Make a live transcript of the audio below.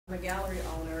I'm a gallery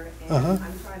owner, and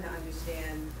I'm trying to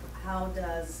understand how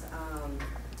does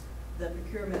the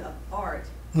procurement of art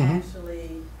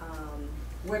actually,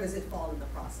 where does it fall in the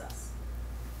process?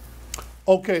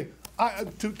 Okay,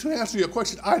 to answer your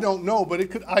question, I don't know, but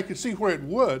I could see where it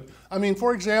would. I mean,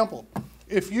 for example,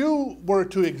 if you were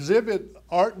to exhibit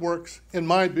artworks in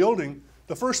my building,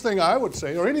 the first thing I would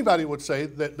say, or anybody would say,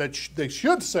 that they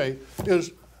should say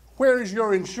is, where is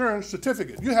your insurance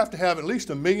certificate? You have to have at least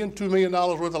 $1 million, $2 million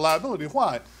worth of liability.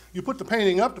 Why? You put the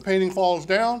painting up, the painting falls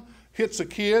down, hits a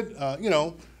kid,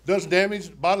 does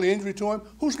damage, bodily injury to him.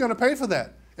 Who's going to pay for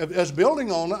that? As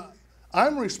building owner,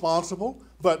 I'm responsible,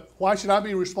 but why should I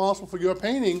be responsible for your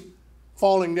painting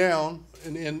falling down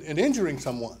and injuring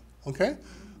someone, okay?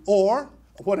 Or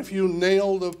what if you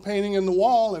nail the painting in the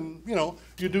wall and,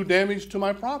 you do damage to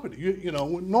my property?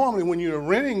 Normally when you're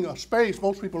renting a space,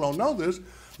 most people don't know this,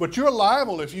 but you're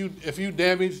liable if you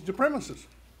damage the premises,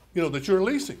 that you're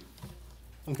leasing,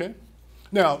 okay?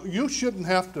 Now, you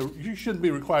shouldn't be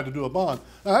required to do a bond.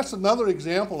 Now, that's another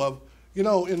example of, in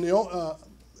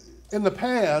the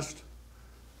past,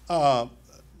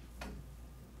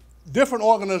 different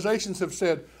organizations have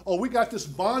said, oh, we got this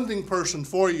bonding person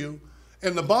for you,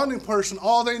 and the bonding person,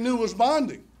 all they knew was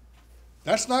bonding.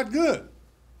 That's not good,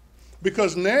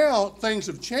 because now things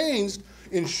have changed.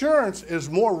 Insurance is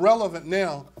more relevant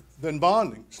now than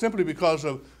bonding, simply because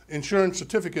of insurance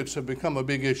certificates have become a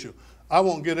big issue. I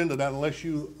won't get into that unless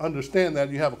you understand that,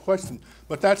 you have a question,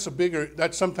 but that's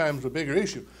sometimes a bigger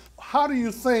issue. How do you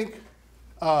think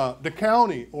the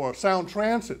county or Sound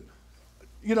Transit,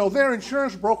 their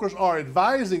insurance brokers are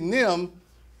advising them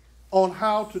on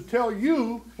how to tell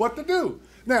you what to do?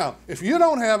 Now, if you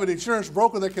don't have an insurance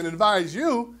broker that can advise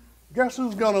you, guess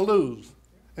who's going to lose?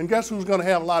 And guess who's going to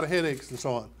have a lot of headaches and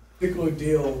so on? Particular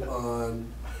deal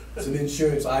on some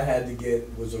insurance I had to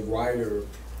get was a rider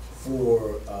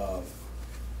for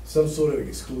some sort of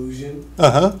exclusion.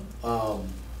 And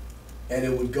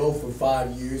it would go for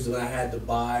 5 years, and I had to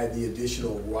buy the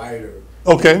additional rider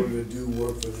in order to do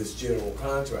work for this general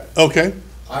contract. Okay.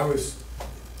 I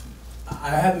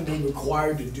haven't been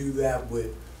required to do that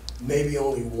with maybe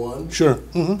only one. Sure.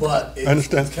 But it's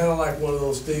kind of like one of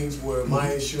those things where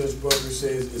my insurance broker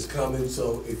says it's coming,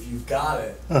 so if you've got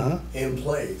it in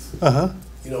place,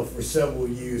 for several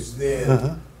years,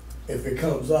 then if it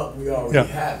comes up, we already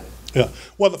have it. Yeah.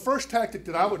 Well, the first tactic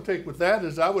that I would take with that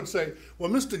is I would say, well,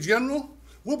 Mr. General,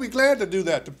 we'll be glad to do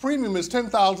that. The premium is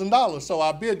 $10,000, so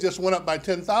our bid just went up by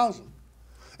 $10,000.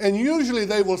 And usually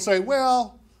they will say,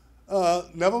 well,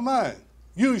 never mind.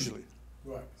 Usually.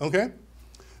 Right. Okay?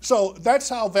 So that's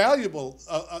how valuable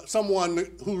someone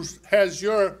who's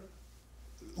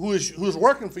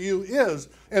working for you is.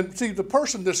 And see, the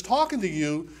person that's talking to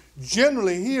you,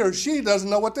 generally he or she doesn't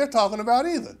know what they're talking about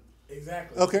either.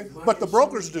 Exactly. Okay, but the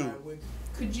brokers do.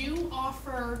 Could you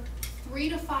offer 3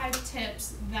 to 5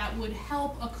 tips that would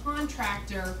help a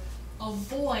contractor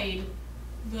avoid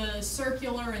the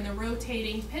circular and the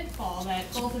rotating pitfall that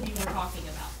both of you were talking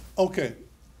about? Okay.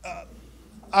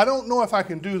 I don't know if I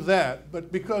can do that, but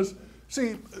because,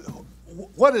 see,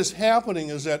 what is happening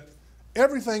is that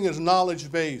everything is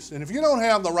knowledge-based, and if you don't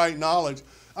have the right knowledge,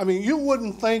 I mean, you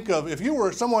wouldn't think of, if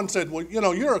someone said, well,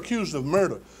 you're accused of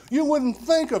murder, you wouldn't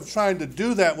think of trying to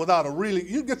do that without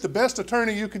you get the best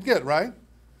attorney you could get, right?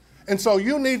 And so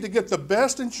you need to get the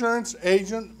best insurance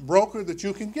agent, broker that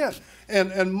you can get.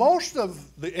 And most of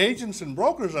the agents and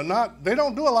brokers they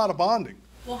don't do a lot of bonding.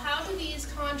 Well, how do these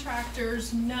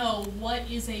contractors know what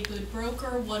is a good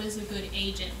broker, what is a good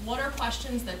agent? What are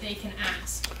questions that they can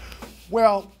ask?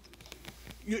 Well,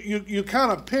 you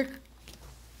kind of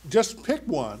just pick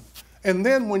one. And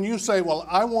then when you say, well,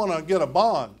 I want to get a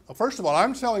bond, first of all,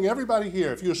 I'm telling everybody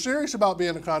here, if you're serious about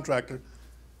being a contractor,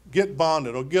 get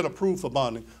bonded or get approved for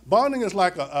bonding. Bonding is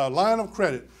like a line of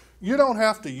credit. You don't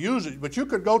have to use it, but you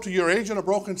could go to your agent or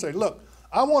broker and say, look,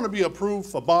 I want to be approved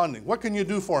for bonding. What can you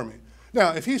do for me?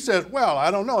 Now, if he says, well,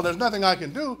 I don't know, there's nothing I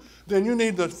can do, then you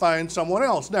need to find someone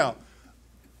else. Now,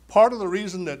 part of the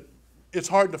reason that it's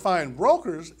hard to find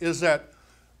brokers is that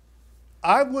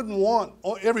I wouldn't want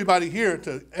everybody here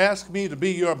to ask me to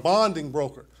be your bonding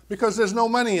broker because there's no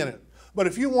money in it. But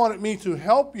if you wanted me to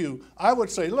help you, I would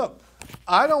say, look,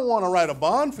 I don't want to write a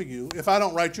bond for you if I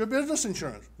don't write your business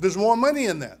insurance. There's more money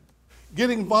in that.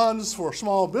 Getting bonds for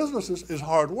small businesses is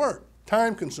hard work,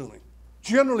 time consuming.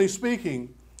 Generally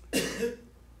speaking,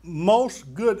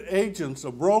 most good agents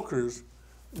or brokers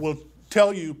will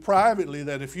tell you privately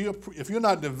that if you're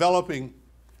not developing,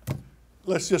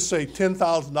 let's just say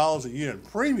 $10,000 a year in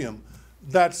premium,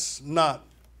 that's not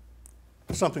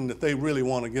something that they really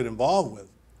want to get involved with.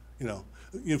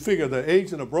 you figure the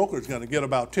agent or broker is going to get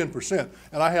about 10%.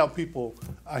 And I hear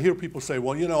people say,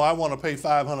 well, you know, I want to pay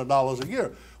 $500 a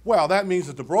year. Well, that means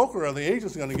that the broker or the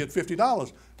agent is going to get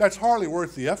 $50. That's hardly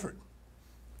worth the effort,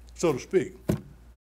 so to speak.